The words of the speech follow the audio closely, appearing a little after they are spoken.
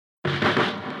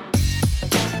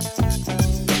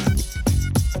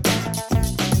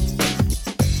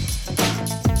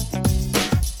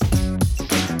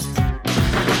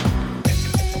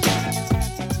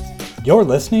You're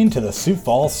listening to the Sioux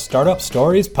Falls Startup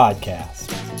Stories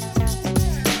podcast.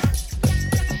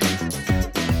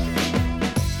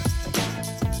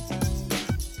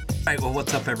 All right, well,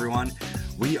 what's up, everyone?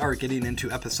 We are getting into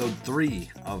episode 3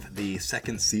 of the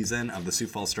second season of the Sioux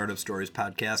Falls Startup Stories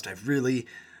podcast. I really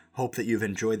hope that you've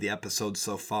enjoyed the episodes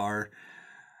so far.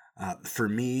 For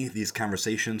me, these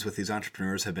conversations with these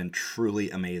entrepreneurs have been truly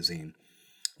amazing.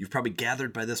 You've probably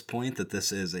gathered by this point that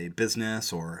this is a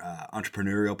business or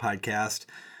entrepreneurial podcast.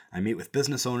 I meet with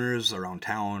business owners around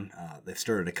town. They've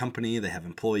started a company, they have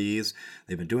employees,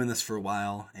 they've been doing this for a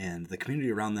while, and the community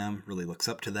around them really looks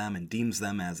up to them and deems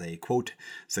them as a, quote,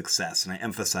 success. And I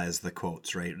emphasize the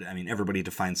quotes, right? I mean, everybody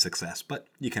defines success, but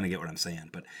you kind of get what I'm saying.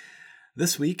 But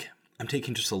this week, I'm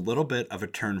taking just a little bit of a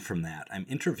turn from that. I'm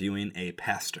interviewing a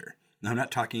pastor. Now, I'm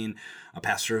not talking a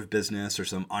pastor of business or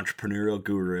some entrepreneurial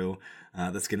guru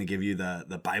that's going to give you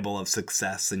the Bible of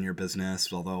success in your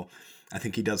business, although I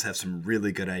think he does have some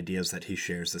really good ideas that he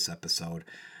shares this episode.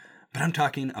 But I'm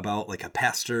talking about like a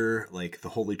pastor, like the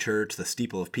Holy Church, the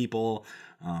steeple of people,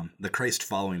 the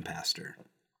Christ-following pastor.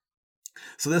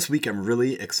 So this week, I'm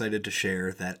really excited to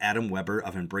share that Adam Weber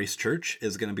of Embrace Church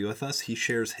is going to be with us. He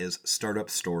shares his startup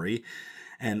story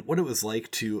and what it was like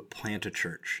to plant a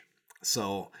church.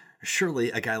 So surely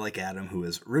a guy like Adam, who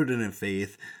is rooted in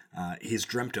faith, he's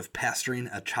dreamt of pastoring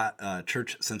a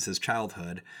church since his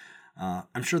childhood.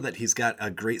 I'm sure that he's got a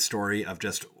great story of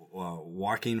just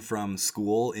walking from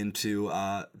school into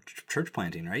church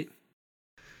planting, right?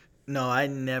 No, I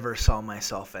never saw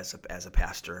myself as a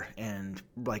pastor, and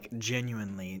like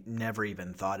genuinely never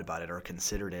even thought about it or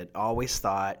considered it. Always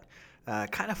thought,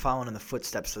 kind of following in the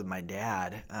footsteps of my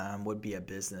dad, would be a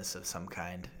business of some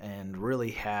kind, and really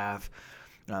have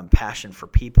passion for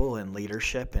people and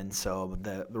leadership. And so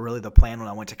the plan when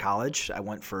I went to college, I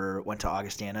went to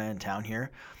Augustana in town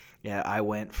here. Yeah, I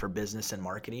went for business and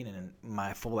marketing, and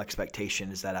my full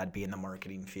expectation is that I'd be in the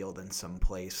marketing field in some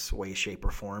place, way, shape, or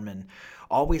form, and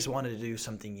always wanted to do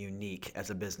something unique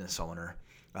as a business owner,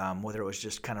 whether it was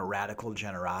just kind of radical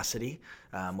generosity,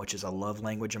 which is a love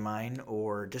language of mine,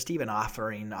 or just even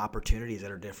offering opportunities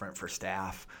that are different for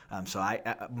staff. So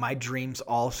my dreams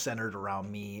all centered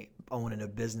around me owning a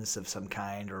business of some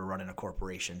kind or running a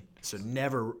corporation. So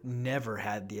never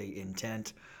had the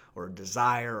intent or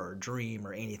desire or dream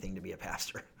or anything to be a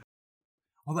pastor.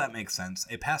 Well, that makes sense.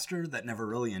 A pastor that never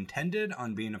really intended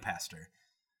on being a pastor.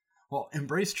 Well,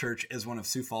 Embrace Church is one of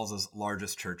Sioux Falls'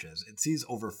 largest churches. It sees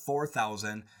over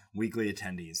 4,000 weekly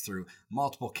attendees through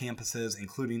multiple campuses,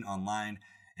 including online.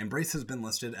 Embrace has been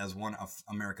listed as one of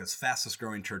America's fastest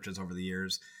growing churches over the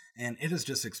years, and it has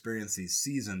just experienced these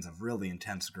seasons of really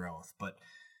intense growth. But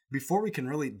before we can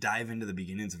really dive into the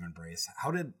beginnings of Embrace, how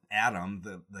did Adam,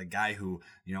 the guy who,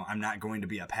 I'm not going to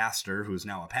be a pastor, who's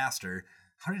now a pastor,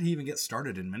 how did he even get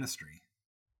started in ministry?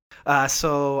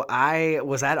 So I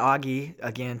was at Augie,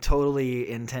 again,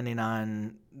 totally intending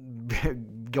on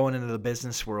going into the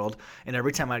business world. And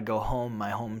every time I'd go home,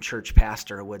 my home church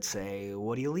pastor would say,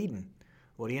 "What are you leading?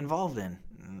 What are you involved in?"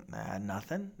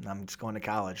 Nothing. I'm just going to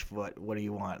college. What do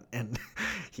you want? And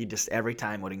he just every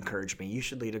time would encourage me. You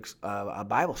should lead a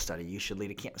Bible study. You should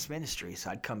lead a campus ministry. So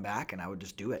I'd come back and I would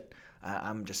just do it.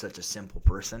 I'm just such a simple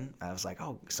person. I was like,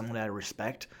 someone that I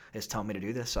respect is telling me to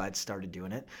do this, so I'd started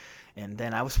doing it. And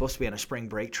then I was supposed to be on a spring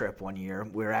break trip one year.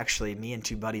 Me and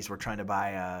two buddies were trying to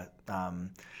buy a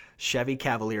Chevy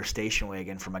Cavalier station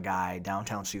wagon from a guy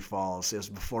downtown Sioux Falls. It was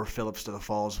before Phillips to the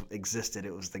Falls existed.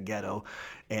 It was the ghetto.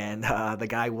 And the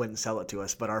guy wouldn't sell it to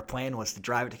us. But our plan was to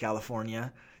drive it to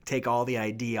California, take all the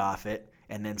ID off it,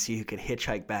 and then see who could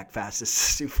hitchhike back fastest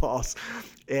to Sioux Falls.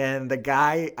 And the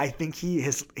guy, I think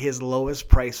his lowest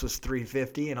price was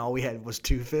 $350, and all we had was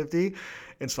 $250.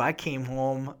 And so I came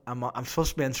home. I'm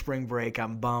supposed to be on spring break.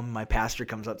 I'm bummed. My pastor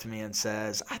comes up to me and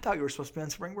says, "I thought you were supposed to be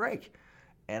on spring break."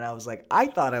 And I was like, "I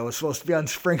thought I was supposed to be on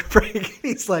spring break."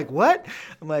 He's like, "What?"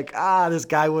 I'm like, this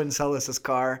guy wouldn't sell us his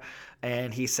car.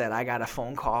 And he said, "I got a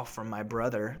phone call from my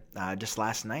brother just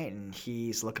last night, and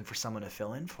he's looking for someone to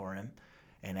fill in for him.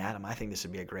 And Adam, I think this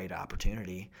would be a great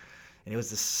opportunity." And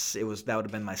that would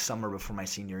have been my summer before my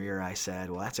senior year. I said,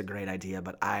 "Well, that's a great idea,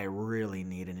 but I really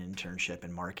need an internship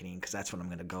in marketing because that's when I'm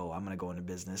going to go. I'm going to go into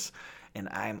business, and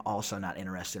I'm also not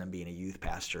interested in being a youth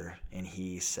pastor." And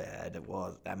he said,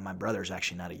 "Well, my brother's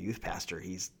actually not a youth pastor.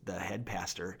 He's the head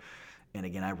pastor. And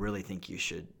again, I really think you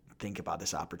should think about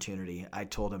this opportunity." I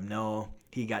told him no.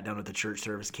 He got done with the church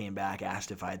service, came back, asked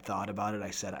if I had thought about it.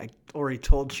 I said, "I already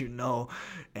told you no."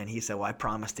 And he said, "Well, I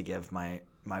promised to give my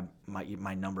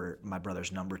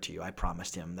brother's number to you. I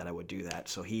promised him that I would do that."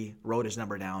 So he wrote his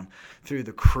number down. Through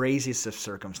the craziest of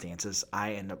circumstances,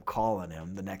 I ended up calling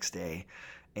him the next day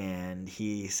And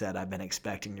he said, "I've been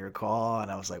expecting your call."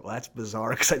 And I was like, well, that's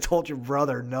bizarre because I told your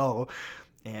brother no.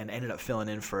 And ended up filling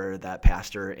in for that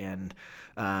pastor. And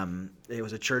it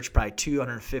was a church, probably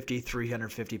 250,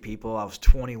 350 people. I was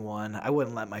 21. I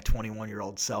wouldn't let my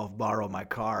 21-year-old self borrow my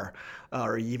car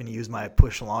or even use my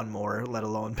push lawnmower, let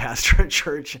alone pastor a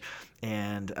church.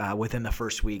 And within the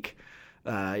first week,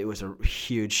 it was a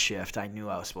huge shift. I knew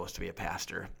I was supposed to be a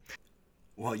pastor.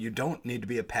 Well, you don't need to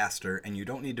be a pastor and you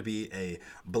don't need to be a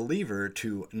believer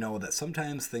to know that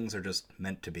sometimes things are just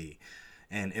meant to be.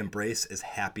 And Embrace is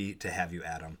happy to have you,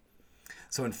 Adam.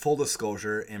 So in full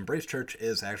disclosure, Embrace Church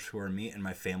is actually where me and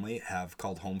my family have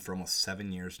called home for almost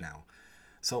 7 years now.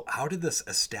 So how did this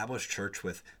established church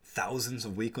with thousands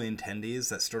of weekly attendees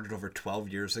that started over 12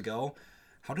 years ago,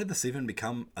 how did this even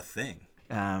become a thing?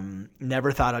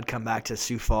 Never thought I'd come back to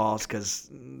Sioux Falls because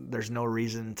there's no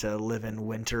reason to live in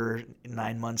winter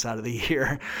 9 months out of the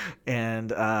year. And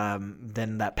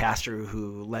then that pastor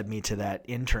who led me to that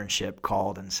internship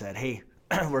called and said, "Hey,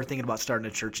 we're thinking about starting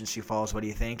a church in Sioux Falls. What do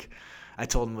you think?" I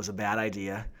told him it was a bad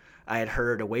idea. I had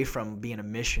heard away from being a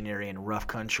missionary in rough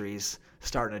countries,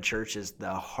 starting a church is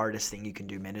the hardest thing you can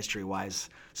do ministry-wise.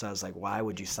 So I was like, why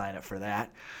would you sign up for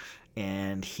that?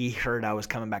 And he heard I was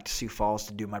coming back to Sioux Falls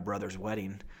to do my brother's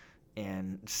wedding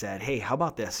and said, "Hey, how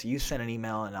about this? You send an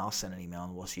email and I'll send an email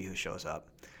and we'll see who shows up."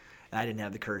 And I didn't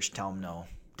have the courage to tell him no.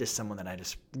 Just someone that I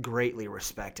just greatly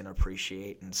respect and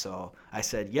appreciate. And so I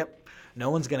said, "Yep, no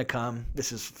one's going to come."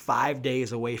 This is 5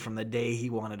 days away from the day he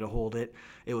wanted to hold it.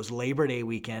 It was Labor Day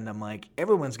weekend. I'm like,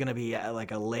 everyone's going to be at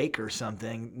like a lake or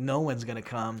something. No one's going to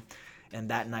come. And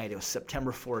that night, it was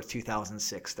September 4th,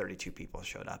 2006, 32 people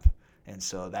showed up. And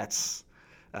so that's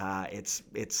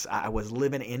I was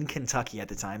living in Kentucky at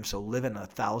the time, so living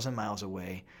 1,000 miles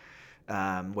away.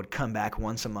 Would come back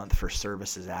once a month for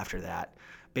services after that.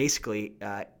 Basically,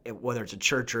 whether it's a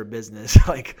church or a business,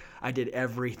 like I did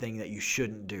everything that you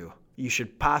shouldn't do. You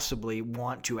should possibly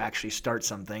want to actually start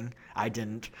something. I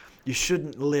didn't. You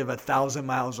shouldn't live 1,000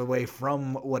 miles away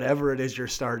from whatever it is you're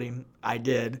starting. I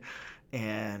did.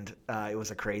 And it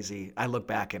was I look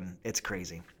back and it's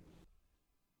crazy.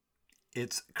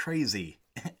 It's crazy,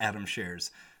 Adam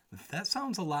shares. That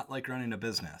sounds a lot like running a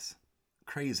business.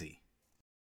 Crazy.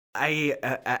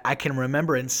 I can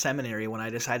remember in seminary when I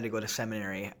decided to go to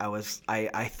seminary,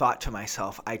 I thought to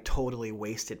myself, I totally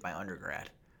wasted my undergrad.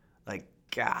 Like,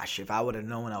 gosh, if I would have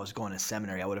known I was going to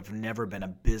seminary, I would have never been a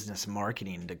business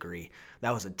marketing degree.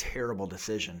 That was a terrible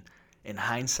decision. In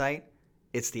hindsight,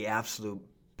 it's the absolute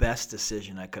best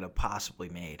decision I could have possibly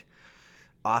made.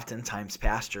 Oftentimes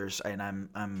pastors, and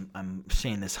I'm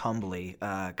saying this humbly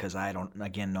because I don't,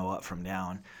 again, know up from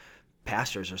down,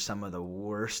 pastors are some of the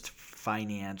worst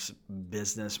finance,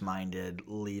 business-minded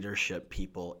leadership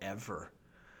people ever.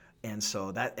 And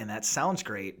so that sounds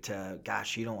great to,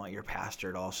 gosh, you don't want your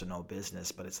pastor to also know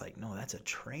business, but it's like, no, that's a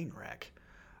train wreck.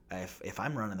 If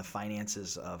I'm running the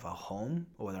finances of a home,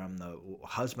 whether I'm the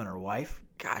husband or wife,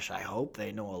 gosh, I hope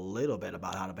they know a little bit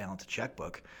about how to balance a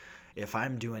checkbook. If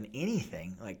I'm doing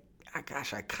anything, like,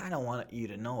 gosh, I kind of want you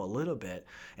to know a little bit.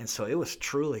 And so it was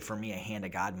truly, for me, a hand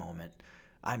of God moment.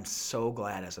 I'm so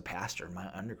glad as a pastor, my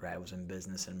undergrad was in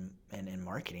business and in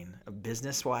marketing.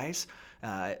 Business-wise,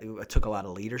 I took a lot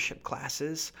of leadership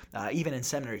classes. Even in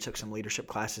seminary, I took some leadership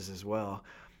classes as well.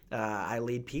 I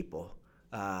lead people.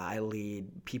 I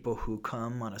lead people who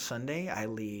come on a Sunday. I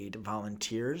lead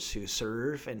volunteers who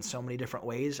serve in so many different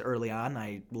ways. Early on,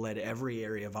 I led every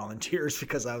area of volunteers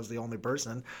because I was the only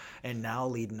person. And now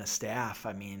leading a staff,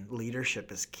 I mean, leadership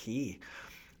is key.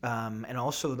 And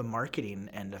also the marketing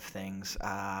end of things.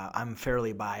 I'm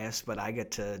fairly biased, but I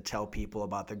get to tell people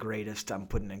about the greatest, I'm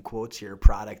putting in quotes here,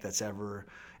 product that's ever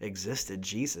existed,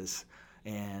 Jesus.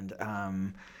 And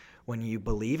when you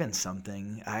believe in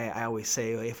something, I always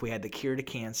say, if we had the cure to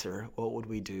cancer, what would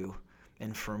we do?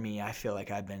 And for me, I feel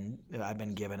like I've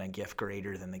been given a gift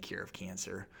greater than the cure of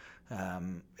cancer,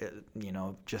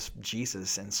 just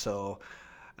Jesus. And so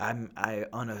I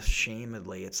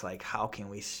unashamedly, it's like, how can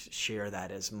we share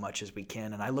that as much as we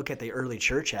can? And I look at the early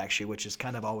church, actually, which is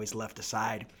kind of always left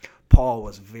aside. Paul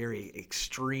was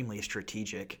extremely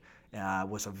strategic,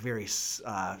 was a very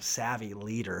savvy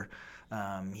leader.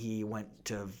 He went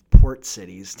to port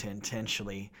cities to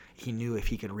intentionally, he knew if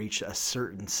he could reach a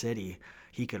certain city,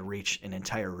 he could reach an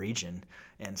entire region.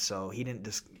 And so he didn't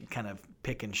just kind of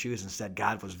pick and choose. Instead,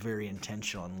 God was very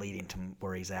intentional in leading to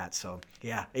where he's at. So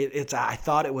yeah, I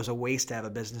thought it was a waste to have a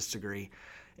business degree.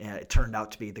 And it turned out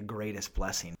to be the greatest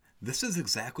blessing. This is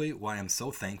exactly why I'm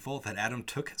so thankful that Adam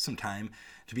took some time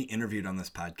to be interviewed on this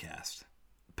podcast.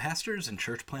 Pastors and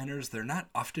church planners, they're not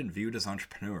often viewed as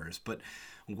entrepreneurs, but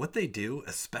what they do,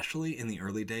 especially in the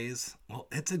early days, well,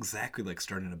 it's exactly like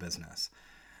starting a business.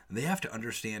 They have to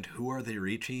understand who are they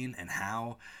reaching and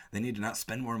how. They need to not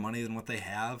spend more money than what they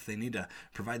have. They need to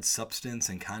provide substance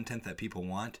and content that people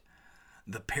want.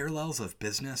 The parallels of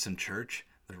business and church,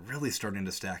 they're really starting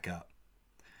to stack up.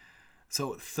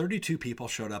 So 32 people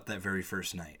showed up that very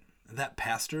first night. That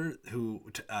pastor who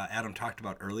Adam talked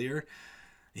about earlier,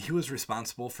 he was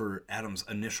responsible for Adam's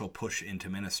initial push into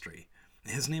ministry.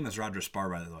 His name is Roger Spar,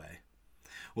 by the way.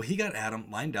 Well, he got Adam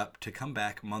lined up to come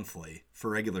back monthly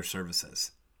for regular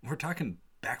services. We're talking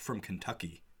back from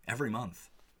Kentucky every month.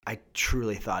 I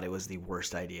truly thought it was the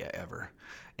worst idea ever.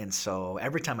 And so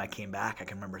every time I came back, I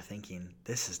can remember thinking,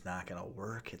 this is not going to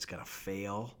work. It's going to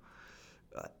fail.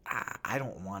 I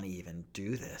don't want to even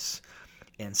do this.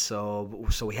 And so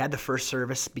we had the first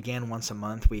service began once a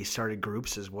month. We started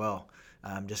groups as well.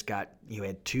 You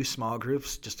had 2 small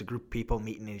groups, just a group of people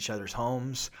meeting in each other's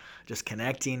homes, just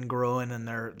connecting, growing in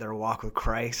their walk with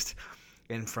Christ.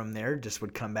 And from there, just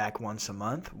would come back once a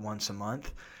month.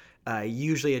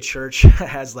 Usually a church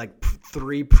has like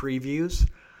 3 previews,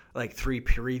 like 3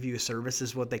 preview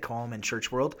services, what they call them in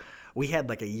church world. We had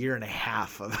like a year and a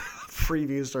half of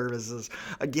preview services.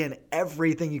 Again,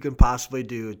 everything you can possibly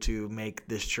do to make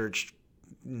this church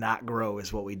not grow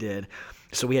is what we did.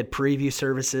 So we had preview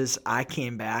services. I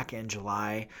came back in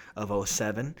July of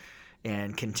 2007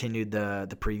 and continued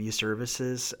the preview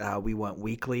services. We went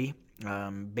weekly.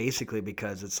 Basically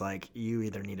because it's like you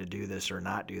either need to do this or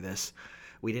not do this.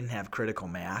 We didn't have critical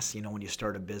mass. When you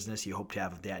start a business, you hope to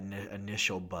have that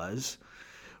initial buzz.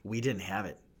 We didn't have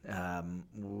it.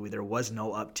 There was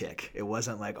no uptick. It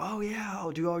wasn't like, oh yeah,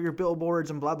 I'll do all your billboards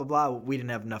and blah, blah, blah. We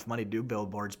didn't have enough money to do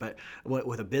billboards, but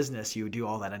with a business, you do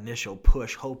all that initial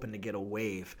push hoping to get a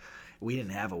wave. We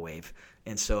didn't have a wave.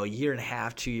 And so a year and a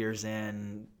half, 2 years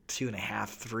in, 2.5,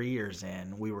 3 years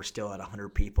in, we were still at 100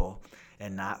 people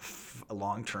and not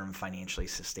long-term financially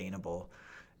sustainable.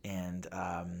 And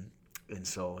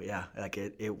so, yeah, like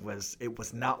it was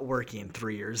not working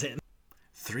 3 years in.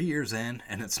 3 years in,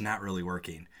 and it's not really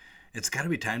working. It's got to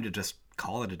be time to just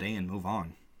call it a day and move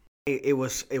on. It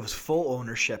was full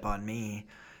ownership on me,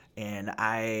 and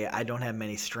I don't have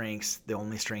many strengths. The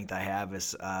only strength I have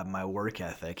is my work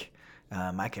ethic.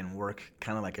 I can work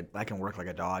like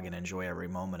a dog and enjoy every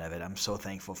moment of it. I'm so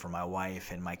thankful for my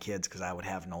wife and my kids because I would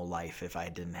have no life if I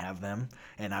didn't have them,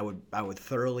 and I would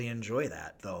thoroughly enjoy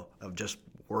that though of just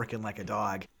working like a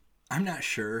dog. I'm not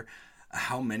sure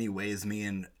how many ways me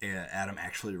and Adam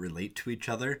actually relate to each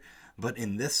other, but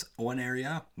in this one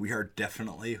area, we are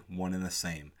definitely one and the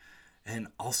same. And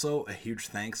also a huge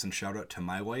thanks and shout out to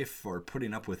my wife for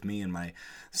putting up with me and my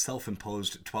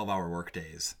self-imposed 12-hour work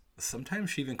days. Sometimes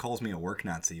she even calls me a work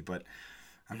Nazi, but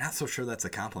I'm not so sure that's a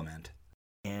compliment.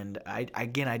 And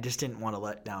I just didn't want to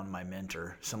let down my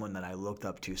mentor, someone that I looked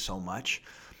up to so much.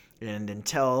 And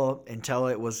until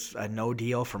it was a no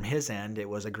deal from his end, it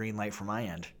was a green light from my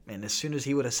end. And as soon as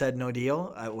he would have said no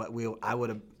deal, I would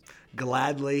have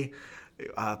gladly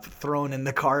thrown in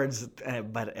the cards.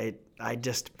 But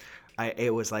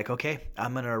it was like, okay,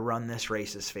 I'm going to run this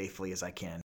race as faithfully as I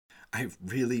can. I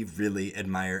really, really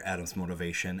admire Adam's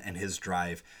motivation and his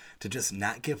drive to just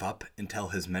not give up until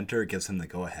his mentor gives him the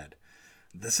go-ahead.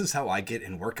 This is how I get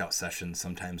in workout sessions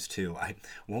sometimes too. I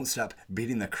won't stop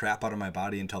beating the crap out of my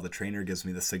body until the trainer gives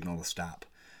me the signal to stop.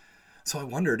 So I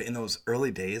wondered in those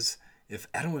early days if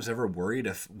Adam was ever worried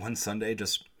if one Sunday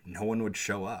just no one would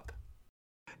show up.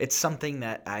 It's something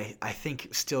that I think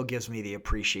still gives me the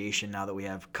appreciation now that we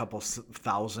have a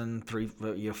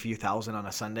few thousand on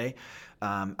a Sunday.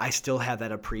 I still have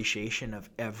that appreciation of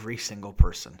every single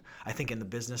person. I think in the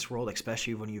business world,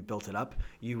 especially when you've built it up,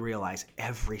 you realize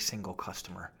every single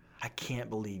customer. I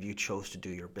can't believe you chose to do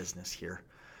your business here.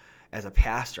 As a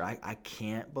pastor, I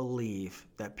can't believe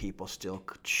that people still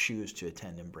choose to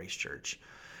attend Embrace Church.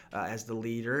 As the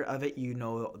leader of it, you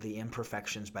know the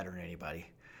imperfections better than anybody.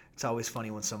 It's always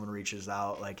funny when someone reaches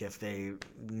out, like if they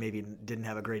maybe didn't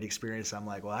have a great experience. I'm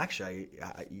like, well, actually,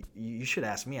 you should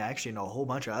ask me. I actually know a whole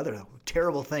bunch of other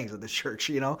terrible things at the church,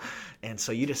 And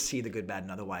so you just see the good, bad,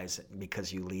 and otherwise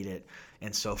because you lead it.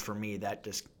 And so for me, that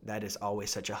is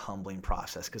always such a humbling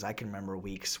process because I can remember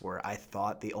weeks where I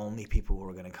thought the only people who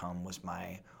were going to come was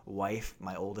my wife.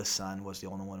 My oldest son was the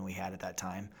only one we had at that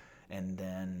time. And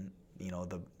then,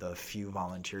 the few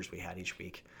volunteers we had each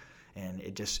week. And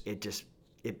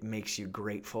it makes you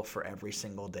grateful for every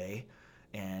single day,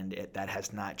 and that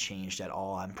has not changed at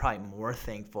all. I'm probably more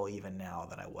thankful even now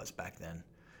than I was back then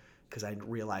because I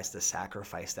realized the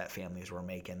sacrifice that families were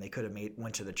making. They could have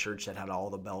went to the church that had all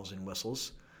the bells and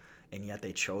whistles and yet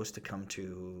they chose to come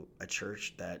to a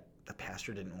church that the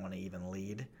pastor didn't want to even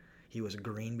lead. He was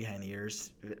green behind the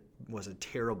ears, was a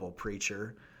terrible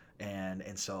preacher, and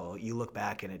so you look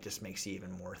back and it just makes you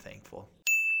even more thankful.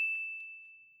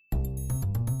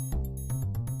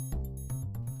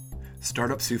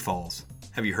 Startup Sioux Falls.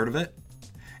 Have you heard of it?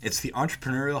 It's the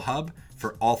entrepreneurial hub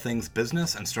for all things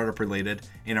business and startup related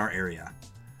in our area.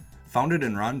 Founded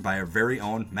and run by our very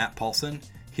own Matt Paulson,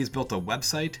 he's built a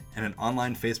website and an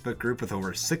online Facebook group with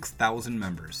over 6,000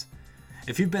 members.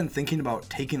 If you've been thinking about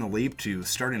taking the leap to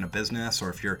starting a business, or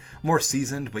if you're more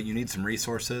seasoned but you need some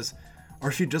resources, or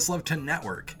if you just love to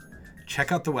network,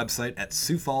 check out the website at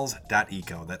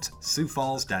siouxfalls.eco. That's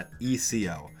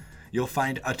siouxfalls.eco. You'll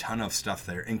find a ton of stuff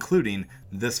there, including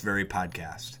this very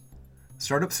podcast.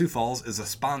 Startup Sioux Falls is a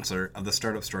sponsor of the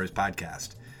Startup Stories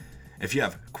podcast. If you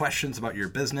have questions about your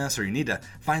business or you need to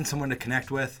find someone to connect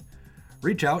with,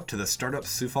 reach out to the Startup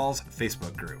Sioux Falls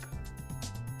Facebook group.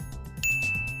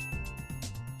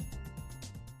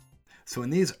 So in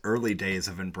these early days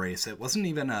of Embrace, it wasn't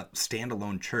even a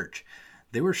standalone church.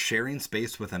 They were sharing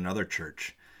space with another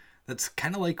church. That's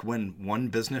kind of like when one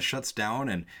business shuts down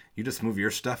and you just move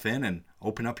your stuff in and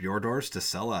open up your doors to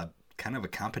sell a kind of a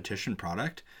competition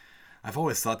product. I've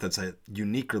always thought that's a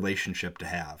unique relationship to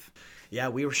have. Yeah,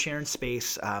 we were sharing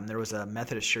space. There was a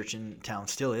Methodist church in town,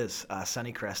 still is,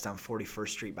 Sunnycrest on 41st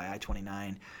Street by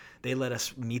I-29. They let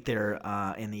us meet there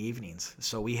in the evenings.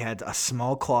 So we had a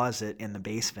small closet in the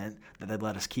basement that they'd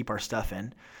let us keep our stuff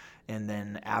in. And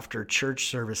then after church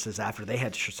services, after they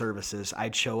had services,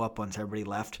 I'd show up once everybody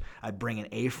left. I'd bring an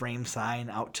A-frame sign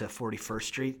out to 41st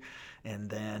Street. And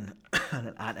then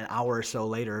an hour or so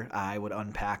later, I would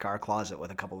unpack our closet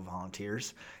with a couple of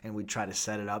volunteers. And we'd try to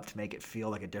set it up to make it feel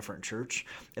like a different church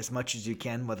as much as you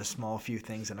can with a small few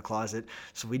things in a closet.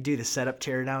 So we'd do the setup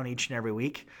tear down each and every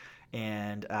week.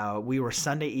 And we were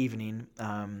Sunday evening,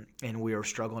 and we were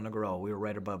struggling to grow. We were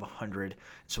right above 100.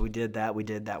 So we did that.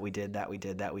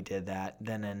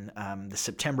 Then in the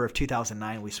September of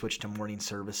 2009, we switched to morning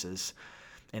services.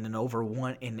 And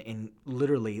in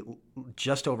literally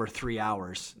just over 3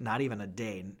 hours, not even a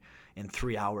day, in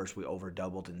 3 hours, we over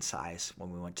doubled in size when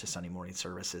we went to Sunday morning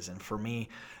services. And for me,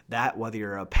 that, whether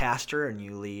you're a pastor and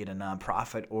you lead a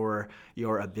nonprofit or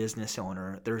you're a business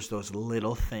owner, there's those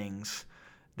little things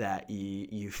that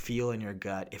you feel in your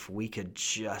gut. If we could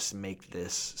just make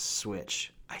this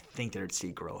switch, I think there'd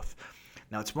see growth.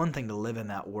 Now, it's one thing to live in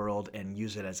that world and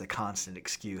use it as a constant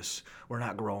excuse. We're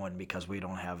not growing because we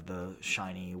don't have the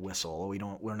shiny whistle.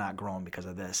 We're not growing because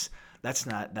of this. That's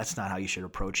not how you should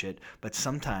approach it. But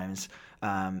sometimes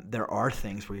there are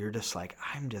things where you're just like,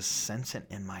 I'm just sensing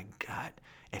in my gut,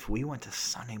 if we went to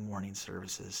Sunday morning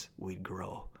services, we'd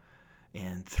grow.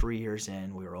 And 3 years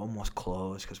in, we were almost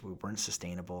closed because we weren't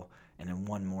sustainable. And in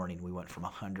one morning, we went from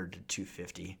 100 to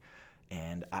 250.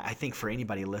 And I think for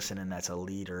anybody listening that's a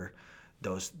leader,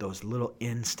 those little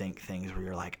instinct things where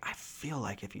you're like, I feel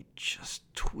like if you just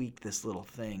tweak this little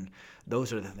thing,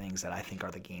 those are the things that I think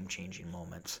are the game-changing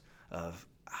moments of,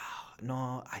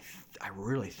 no, I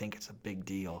really think it's a big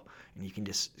deal. And you can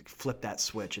just flip that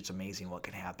switch. It's amazing what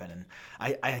can happen. And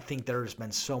I think there's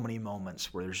been so many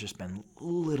moments where there's just been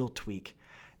little tweak.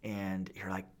 And you're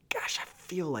like, gosh, I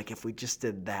feel like if we just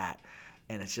did that.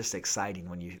 And it's just exciting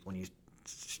when you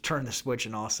turn the switch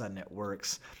and all of a sudden it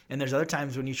works. And there's other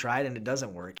times when you try it and it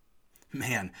doesn't work.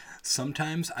 Man,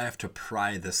 sometimes I have to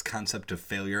pry this concept of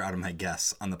failure out of my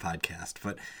guests on the podcast.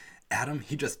 But Adam,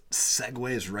 he just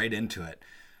segues right into it.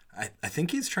 I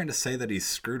think he's trying to say that he's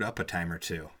screwed up a time or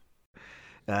two.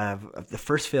 The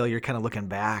first failure, kind of looking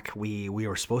back, we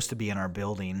were supposed to be in our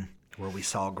building where we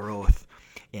saw growth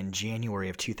in January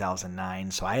of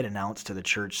 2009. So I had announced to the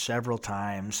church several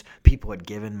times. People had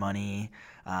given money.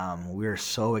 We were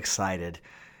so excited.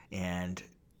 And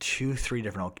 2-3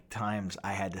 different times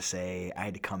I had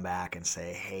to come back and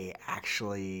say, hey,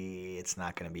 actually, it's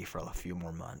not going to be for a few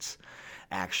more months.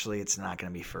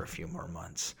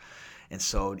 And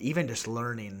so even just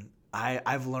learning,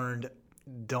 I've learned,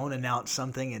 don't announce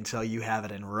something until you have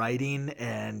it in writing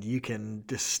and you can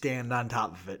just stand on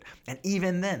top of it. And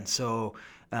even then, so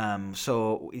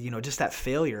just that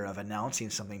failure of announcing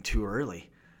something too early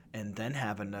and then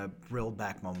having to reel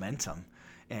back momentum.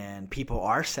 And people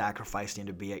are sacrificing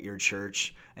to be at your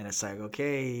church. And it's like,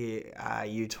 okay,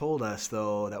 you told us,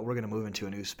 though, that we're going to move into a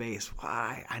new space.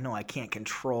 Why? I know I can't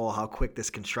control how quick this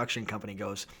construction company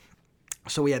goes.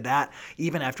 So we had that.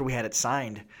 Even after we had it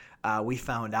signed, we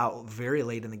found out very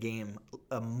late in the game,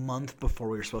 a month before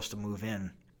we were supposed to move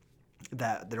in,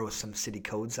 that there was some city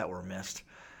codes that were missed.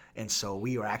 And so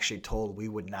we were actually told we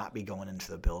would not be going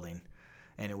into the building.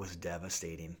 And it was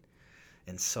devastating.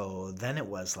 And so then it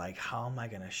was like, how am I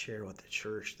going to share with the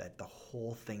church that the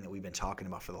whole thing that we've been talking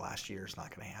about for the last year is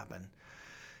not going to happen?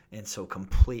 And so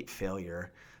complete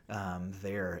failure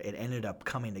there. It ended up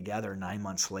coming together 9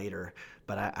 months later.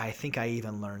 But I think I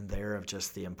even learned there of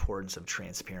just the importance of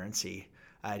transparency.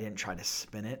 I didn't try to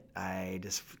spin it. I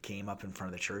just came up in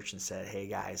front of the church and said, hey,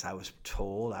 guys, I was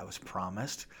told, I was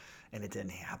promised, and it didn't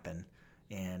happen.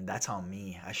 And that's on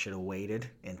me. I should have waited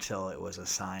until it was a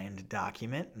signed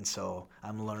document. And so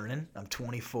I'm learning. I'm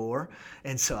 24,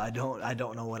 and so I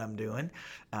don't know what I'm doing.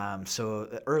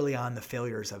 So early on, the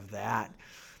failures of that,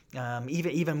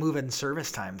 even moving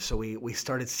service time. So we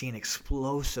started seeing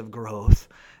explosive growth,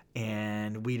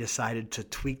 and we decided to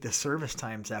tweak the service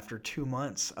times after 2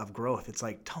 months of growth. It's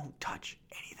like, don't touch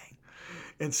anything.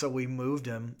 And so we moved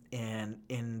them, and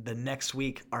in the next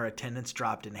week, our attendance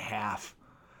dropped in half.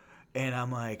 And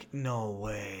I'm like, no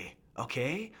way.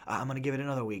 Okay, I'm going to give it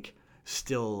another week.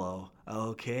 Still low.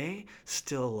 Okay,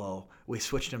 still low. We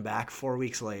switched them back 4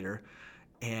 weeks later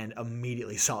and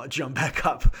immediately saw it jump back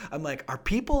up. I'm like, our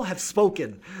people have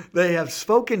spoken. They have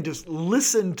spoken. Just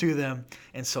listen to them.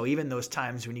 And so even those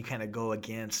times when you kind of go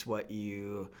against what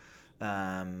you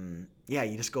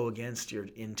you just go against your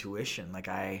intuition. Like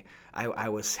I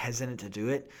was hesitant to do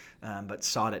it, but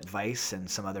sought advice, and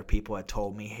some other people had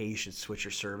told me, hey, you should switch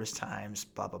your service times,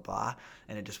 blah, blah, blah,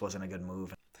 and it just wasn't a good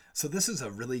move. So this is a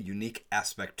really unique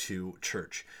aspect to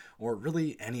church, or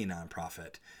really any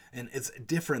nonprofit, and it's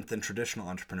different than traditional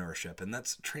entrepreneurship, and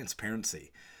that's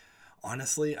transparency.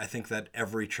 Honestly, I think that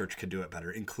every church could do it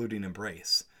better, including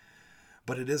Embrace.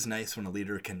 But it is nice when a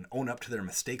leader can own up to their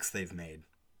mistakes they've made.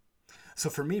 So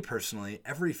for me personally,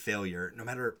 every failure, no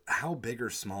matter how big or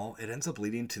small, it ends up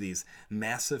leading to these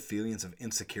massive feelings of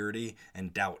insecurity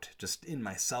and doubt, just in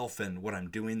myself and what I'm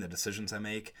doing, the decisions I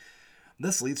make.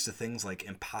 This leads to things like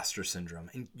imposter syndrome,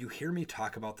 and you hear me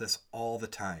talk about this all the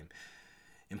time.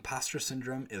 Imposter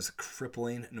syndrome is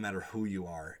crippling no matter who you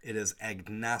are. It is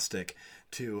agnostic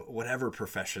to whatever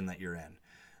profession that you're in.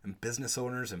 And business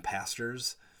owners and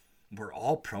pastors, we're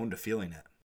all prone to feeling it.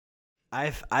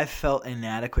 I've felt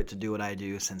inadequate to do what I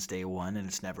do since day one, and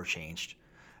it's never changed.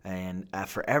 And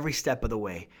for every step of the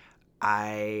way,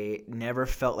 I never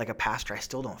felt like a pastor. I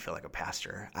still don't feel like a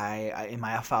pastor. Am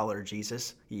I a follower of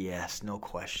Jesus? Yes, no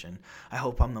question. I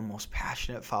hope I'm the most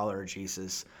passionate follower of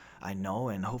Jesus I know,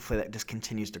 and hopefully that just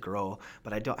continues to grow.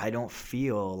 But I don't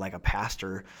feel like a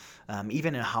pastor,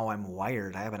 even in how I'm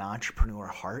wired. I have an entrepreneur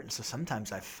heart, and so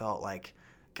sometimes I felt like,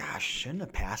 gosh, shouldn't a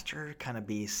pastor kind of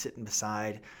be sitting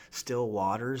beside still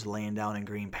waters, laying down in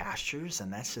green pastures?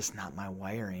 And that's just not my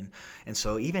wiring. And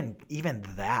so even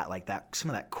that, like that, some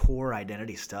of that core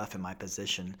identity stuff in my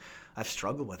position, I've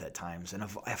struggled with at times. And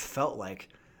I've felt like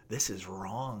this is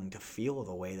wrong to feel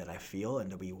the way that I feel and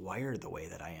to be wired the way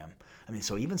that I am. I mean,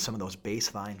 so even some of those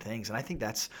baseline things, and I think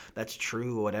that's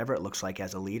true, whatever it looks like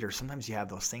as a leader. Sometimes you have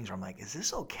those things where I'm like, is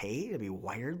this okay to be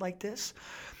wired like this?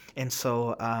 And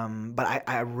so, but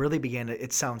I really began to,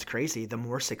 it sounds crazy, the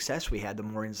more success we had, the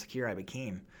more insecure I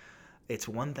became. It's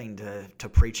one thing to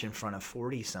preach in front of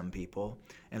 40-some people,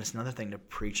 and it's another thing to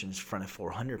preach in front of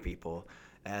 400 people,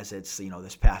 as it's,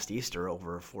 this past Easter,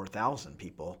 over 4,000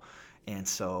 people. And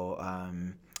so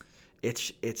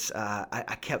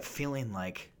I kept feeling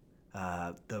like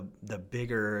the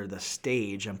bigger the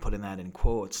stage, I'm putting that in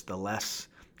quotes, the less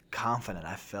confident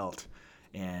I felt.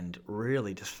 And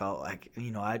really just felt like,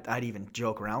 I'd even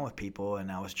joke around with people,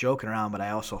 and I was joking around, but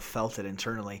I also felt it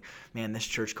internally. Man, this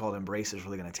church called Embrace is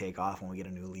really going to take off when we get a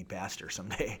new lead pastor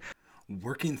someday.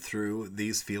 Working through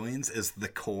these feelings is the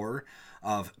core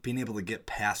of being able to get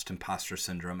past imposter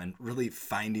syndrome and really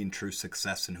finding true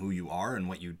success in who you are and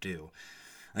what you do.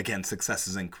 Again, success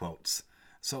is in quotes.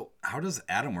 So how does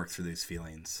Adam work through these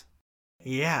feelings?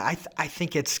 Yeah, I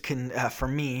think it's for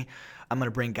me, I'm going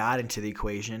to bring God into the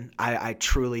equation. I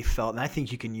truly felt, and I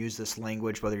think you can use this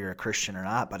language whether you're a Christian or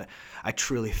not, but I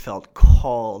truly felt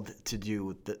called to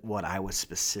do what I was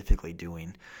specifically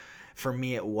doing. For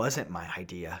me, it wasn't my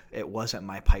idea. It wasn't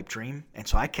my pipe dream. And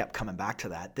so I kept coming back to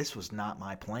that. This was not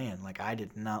my plan. Like, I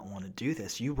did not want to do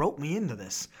this. You wrote me into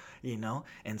this,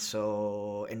 And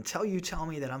so until you tell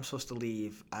me that I'm supposed to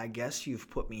leave, I guess you've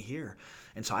put me here.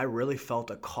 And so I really felt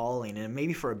a calling. And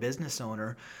maybe for a business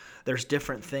owner, there's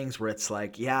different things where it's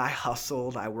like, yeah, I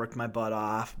hustled, I worked my butt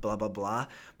off, blah, blah, blah.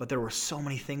 But there were so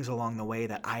many things along the way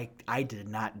that I did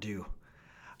not do.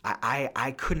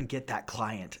 I couldn't get that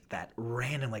client that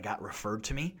randomly got referred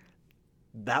to me.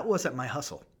 That wasn't my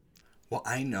hustle. Well,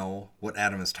 I know what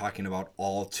Adam is talking about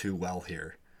all too well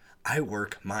here. I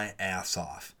work my ass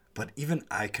off, but even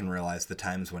I can realize the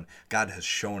times when God has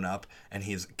shown up and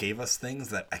he's gave us things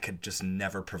that I could just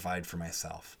never provide for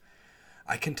myself.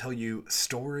 I can tell you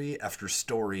story after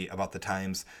story about the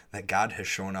times that God has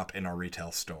shown up in our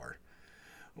retail store.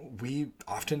 We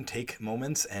often take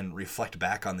moments and reflect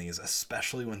back on these,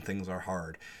 especially when things are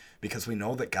hard, because we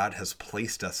know that God has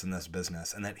placed us in this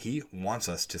business and that He wants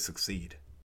us to succeed.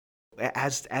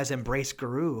 As Embrace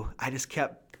grew, I just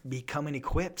kept becoming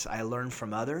equipped. I learned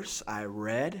from others. I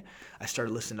read. I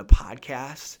started listening to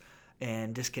podcasts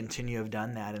and just continue to have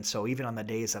done that. And so even on the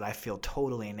days that I feel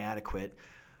totally inadequate,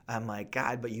 I'm like,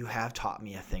 God, but you have taught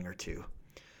me a thing or two.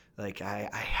 Like I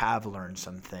have learned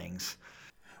some things.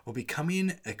 Well,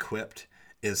 becoming equipped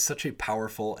is such a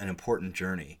powerful and important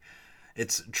journey.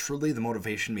 It's truly the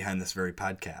motivation behind this very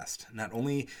podcast. Not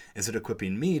only is it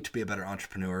equipping me to be a better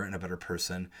entrepreneur and a better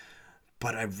person,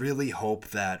 but I really hope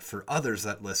that for others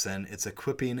that listen, it's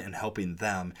equipping and helping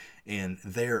them in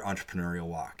their entrepreneurial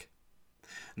walk.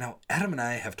 Now, Adam and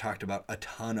I have talked about a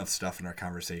ton of stuff in our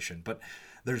conversation, but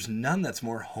there's none that's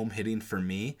more home-hitting for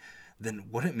me than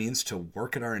what it means to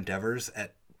work at our endeavors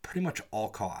at pretty much all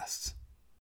costs.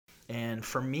 And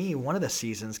for me, one of the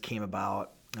seasons came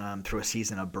about through a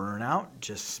season of burnout,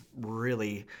 just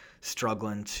really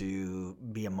struggling to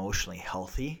be emotionally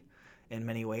healthy in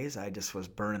many ways. I just was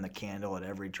burning the candle at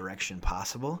every direction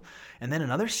possible. And then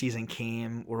another season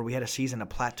came where we had a season of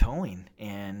plateauing.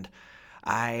 And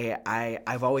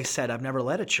I've always said I've never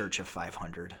led a church of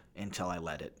 500 until I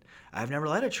led it. I've never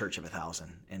led a church of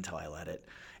 1,000 until I led it.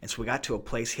 And so we got to a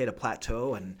place, hit a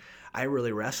plateau, and I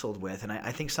really wrestled with, and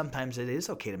I think sometimes it is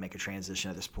okay to make a transition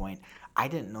at this point. I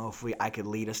didn't know if I could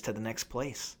lead us to the next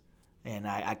place. And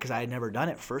because I had never done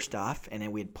it first off, and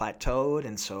then we had plateaued,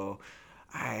 and so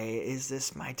is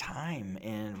this my time?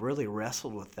 And really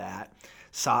wrestled with that.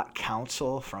 Sought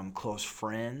counsel from close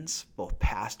friends, both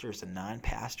pastors and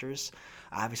non-pastors.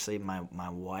 Obviously, my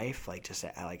wife, just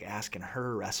asking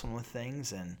her, wrestling with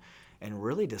things, and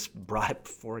really just brought it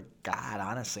before God,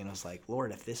 honestly. And I was like,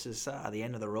 Lord, if this is the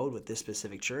end of the road with this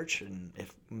specific church, and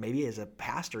if maybe as a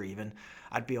pastor even,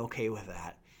 I'd be okay with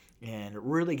that. And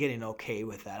really getting okay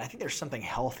with that. I think there's something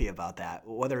healthy about that.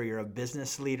 Whether you're a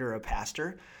business leader or a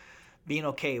pastor, being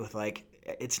okay with,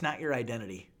 it's not your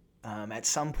identity. At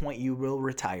some point, you will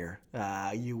retire.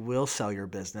 You will sell your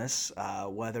business,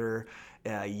 whether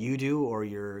you do or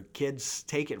your kids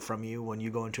take it from you when you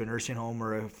go into a nursing home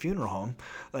or a funeral home.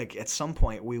 At some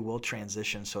point, we will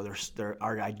transition. So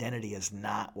our identity is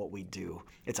not what we do.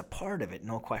 It's a part of it,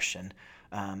 no question.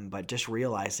 But just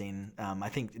realizing, I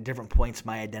think at different points,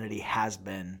 my identity has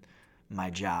been my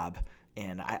job.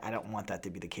 And I don't want that to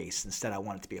be the case. Instead, I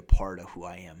want it to be a part of who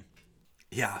I am.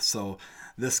 Yeah, so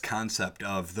this concept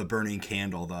of the burning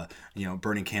candle,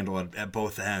 burning candle at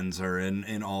both ends or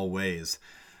in all ways,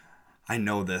 I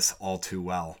know this all too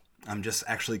well. I'm just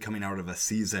actually coming out of a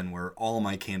season where all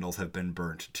my candles have been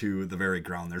burnt to the very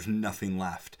ground. There's nothing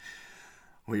left.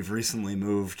 We've recently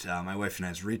moved my wife and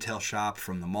I's retail shop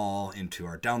from the mall into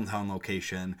our downtown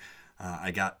location.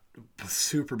 I got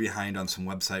super behind on some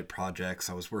website projects.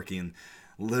 I was working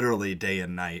literally day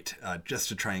and night just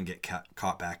to try and get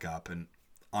caught back up. And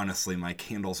honestly, my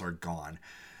candles are gone,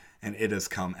 and it has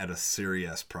come at a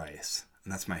serious price,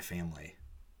 and that's my family.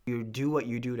 You do what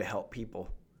you do to help people,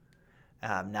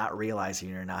 not realizing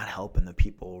you're not helping the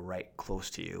people right close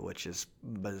to you, which is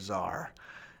bizarre.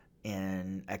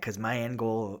 And because my end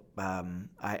goal, when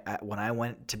I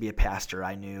went to be a pastor,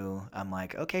 I knew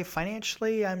okay,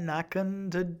 financially, I'm not going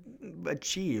to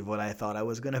achieve what I thought I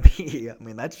was going to be. I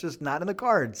mean, that's just not in the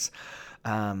cards.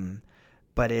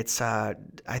 But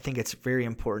I think it's very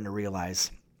important to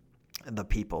realize the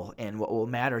people, and what will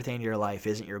matter at the end of your life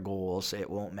isn't your goals. It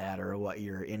won't matter what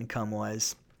your income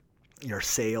was, your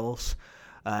sales.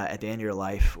 At the end of your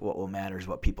life, what will matter is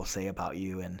what people say about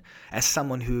you. And as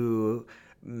someone who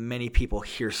many people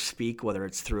hear speak, whether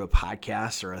it's through a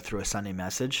podcast or through a Sunday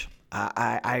message,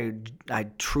 I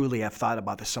truly have thought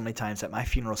about this so many times. At my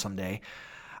funeral someday,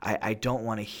 I don't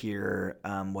want to hear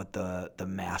what the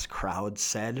mass crowd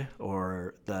said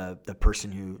or the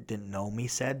person who didn't know me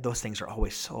said. Those things are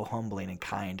always so humbling and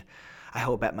kind. I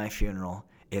hope at my funeral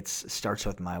it starts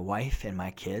with my wife and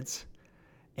my kids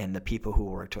and the people who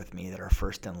worked with me that are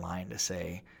first in line to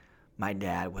say, my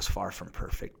dad was far from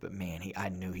perfect, but man, I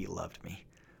knew he loved me.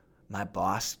 My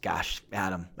boss, gosh,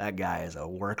 Adam, that guy is a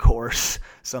workhorse.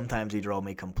 Sometimes he drove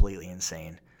me completely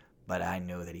insane, but I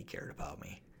knew that he cared about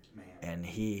me. Man. And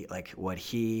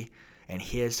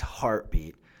his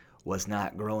heartbeat was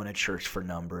not growing a church for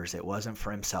numbers. It wasn't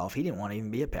for himself. He didn't want to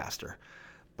even be a pastor.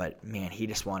 But man, he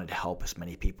just wanted to help as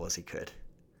many people as he could.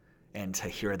 And to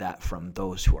hear that from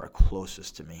those who are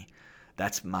closest to me,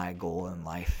 that's my goal in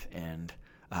life. And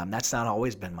that's not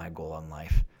always been my goal in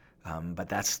life. But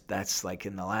that's like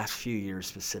in the last few years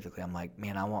specifically, I'm like,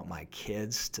 man, I want my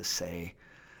kids to say,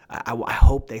 I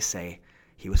hope they say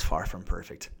he was far from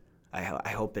perfect. I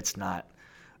hope it's not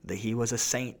that he was a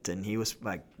saint and he was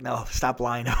like, no, stop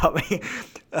lying about me.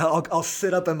 I'll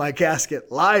sit up in my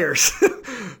casket, liars.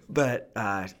 But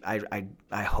I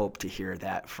hope to hear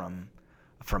that from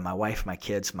my wife, my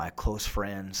kids, my close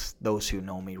friends, those who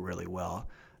know me really well,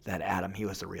 that Adam, he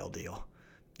was the real deal.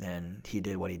 And he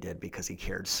did what he did because he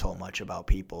cared so much about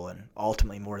people, and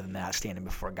ultimately more than that, standing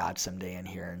before God someday and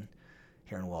hearing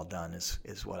well done is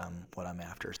what I'm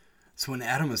after. So when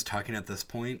Adam was talking at this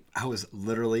point, I was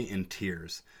literally in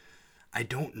tears. I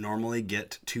don't normally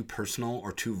get too personal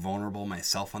or too vulnerable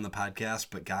myself on the podcast,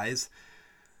 but guys,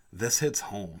 this hits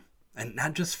home. And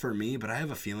not just for me, but I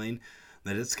have a feeling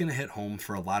that it's going to hit home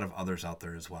for a lot of others out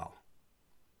there as well.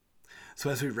 So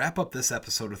as we wrap up this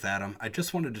episode with Adam, I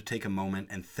just wanted to take a moment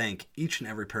and thank each and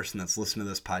every person that's listened to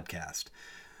this podcast.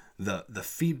 The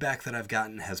feedback that I've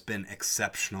gotten has been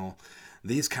exceptional.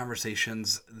 These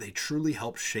conversations, they truly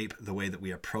help shape the way that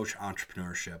we approach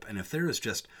entrepreneurship. And if there is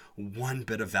just one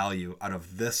bit of value out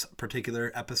of this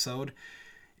particular episode,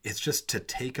 it's just to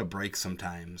take a break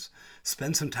sometimes.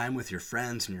 Spend some time with your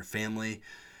friends and your family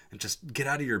and just get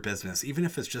out of your business, even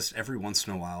if it's just every once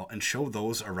in a while, and show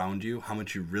those around you how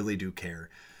much you really do care.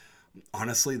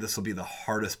 Honestly, this will be the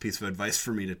hardest piece of advice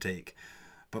for me to take,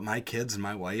 but my kids and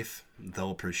my wife,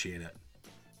 they'll appreciate it.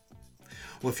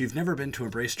 Well, if you've never been to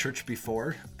Embrace Church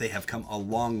before, they have come a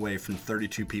long way from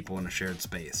 32 people in a shared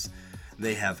space.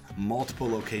 They have multiple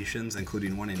locations,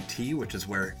 including one in T, which is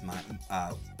where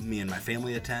me and my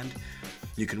family attend.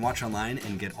 You can watch online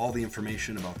and get all the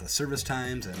information about the service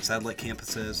times and satellite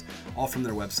campuses, all from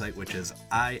their website, which is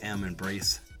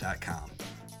iamembrace.com.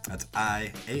 That's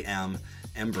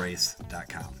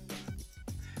iamembrace.com.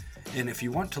 And if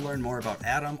you want to learn more about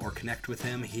Adam or connect with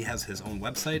him, he has his own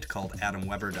website called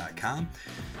adamweber.com.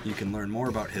 You can learn more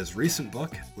about his recent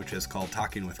book, which is called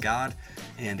Talking with God,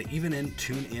 and even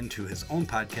tune into his own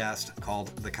podcast called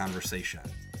The Conversation.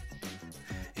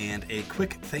 And a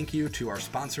quick thank you to our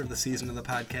sponsor of the season of the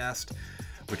podcast,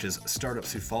 which is Startup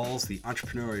Sioux Falls, the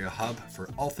entrepreneurial hub for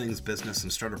all things business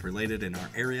and startup related in our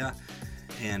area.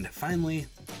 And finally,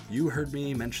 you heard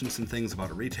me mention some things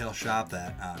about a retail shop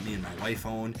that me and my wife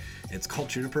own. It's called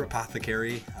Juniper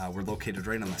Apothecary. We're located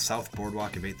right on the South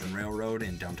Boardwalk of 8th and Railroad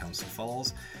in downtown Sioux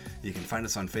Falls. You can find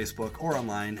us on Facebook or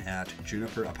online at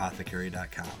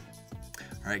juniperapothecary.com.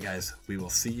 All right, guys, we will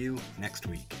see you next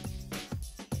week.